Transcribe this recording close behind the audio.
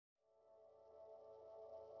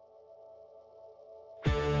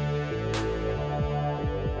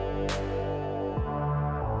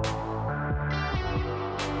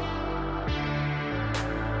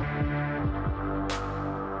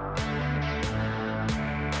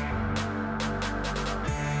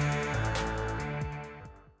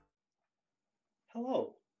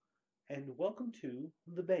and welcome to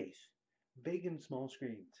the B.A.S S, Big and Small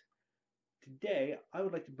Screens. Today, I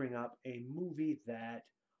would like to bring up a movie that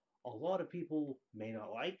a lot of people may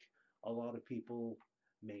not like, a lot of people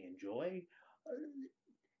may enjoy.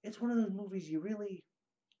 It's one of those movies you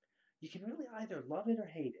can really either love it or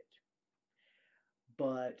hate it.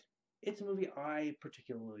 But it's a movie I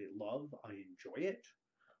particularly love. I enjoy it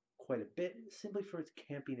quite a bit simply for its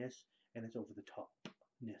campiness and its over the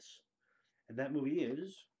topness. And that movie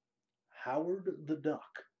is Howard the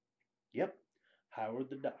Duck. Yep,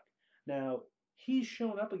 Howard the Duck. Now, he's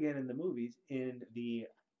shown up again in the movies in the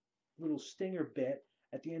little stinger bit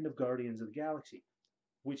at the end of Guardians of the Galaxy,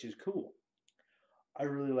 which is cool. I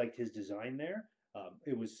really liked his design there.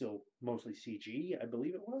 It was still mostly CG, I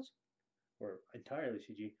believe it was, or entirely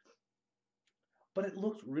CG, but it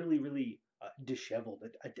looked really disheveled.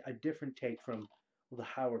 A different take from the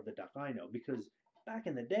Howard the Duck I know, because back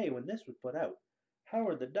in the day when this was put out,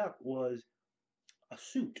 Howard the Duck was a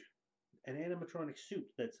suit, an animatronic suit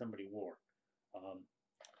that somebody wore. Um,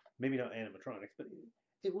 Maybe not animatronics, but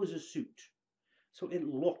it was a suit. So it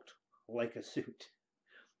looked like a suit.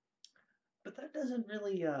 But that doesn't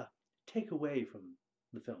really take away from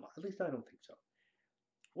the film. At least I don't think so.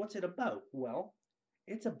 What's it about? Well,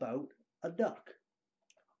 it's about a duck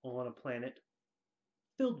on a planet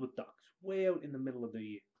filled with ducks, way out in the middle of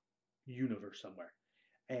the universe somewhere.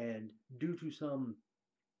 And due to some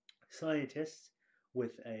scientists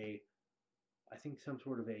with I think some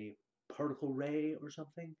sort of a particle ray or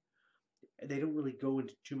something, they don't really go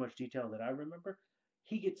into too much detail that I remember.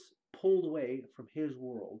 He gets pulled away from his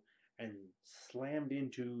world and slammed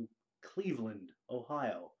into Cleveland,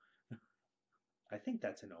 Ohio. I think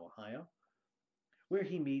that's in Ohio, where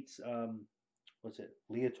he meets what's it,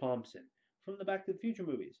 Leah Thompson from the Back to the Future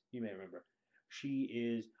movies. You may remember. She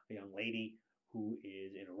is a young lady who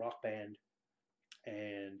is in a rock band,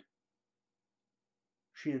 and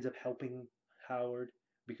she ends up helping Howard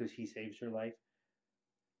because he saves her life.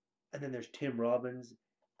 And then there's Tim Robbins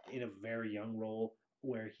in a very young role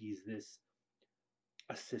where he's this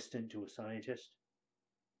assistant to a scientist.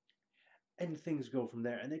 And things go from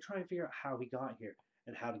there. And they try and figure out how he got here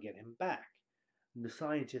and how to get him back. And the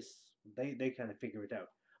scientists, they kind of figure it out.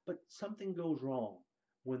 But something goes wrong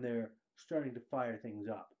when they're starting to fire things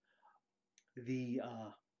up. The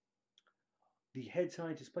the head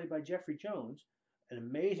scientist, played by Jeffrey Jones, an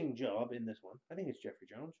amazing job in this one. I think it's Jeffrey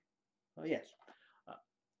Jones. Oh yes, uh,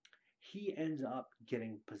 he ends up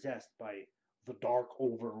getting possessed by the Dark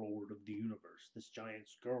Overlord of the universe, this giant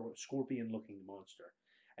scorpion-looking monster.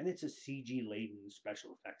 And it's a CG-laden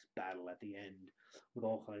special effects battle at the end with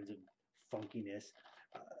all kinds of funkiness.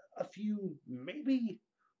 A few maybe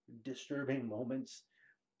disturbing moments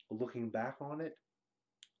looking back on it.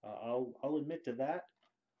 I'll admit to that.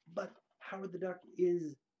 But Howard the Duck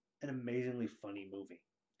is an amazingly funny movie.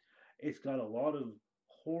 It's got a lot of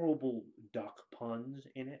horrible duck puns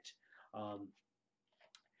in it. Um,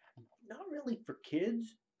 Not really for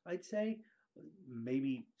kids, I'd say.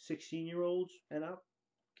 Maybe 16-year-olds and up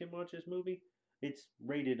can watch this movie. It's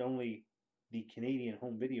rated only, the Canadian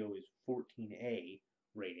home video is 14A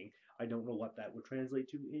rating. I don't know what that would translate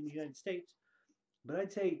to in the United States, but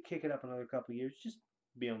I'd say kick it up another couple of years, just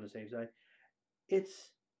be on the safe side.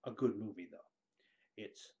 It's a good movie, though.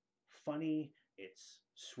 It's funny, it's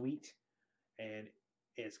sweet, and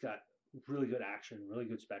it's got really good action, really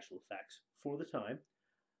good special effects for the time.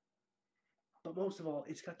 But most of all,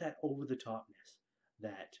 it's got that over the topness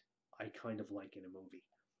that I kind of like in a movie.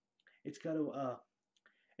 It's got a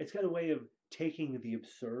it's got a way of taking the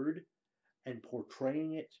absurd and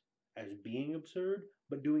portraying it as being absurd,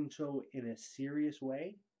 but doing so in a serious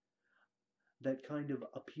way that kind of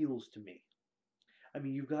appeals to me. I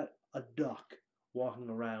mean, you've got a duck walking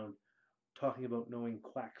around talking about knowing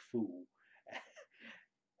quack foo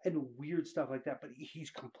and weird stuff like that, but he's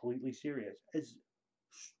completely serious. As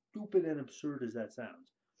stupid and absurd as that sounds,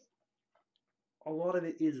 a lot of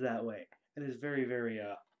it is that way, and is very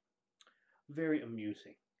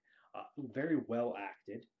amusing, very well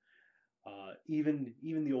acted. Even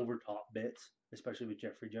the over top bits, especially with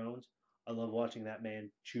Jeffrey Jones. I love watching that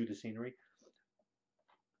man chew the scenery.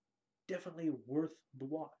 Definitely worth the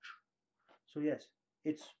watch. So yes,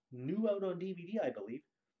 it's new out on DVD, I believe.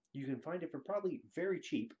 You can find it for probably very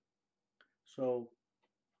cheap. So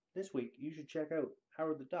this week you should check out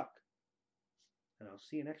Howard the Duck, and I'll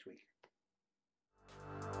see you next week.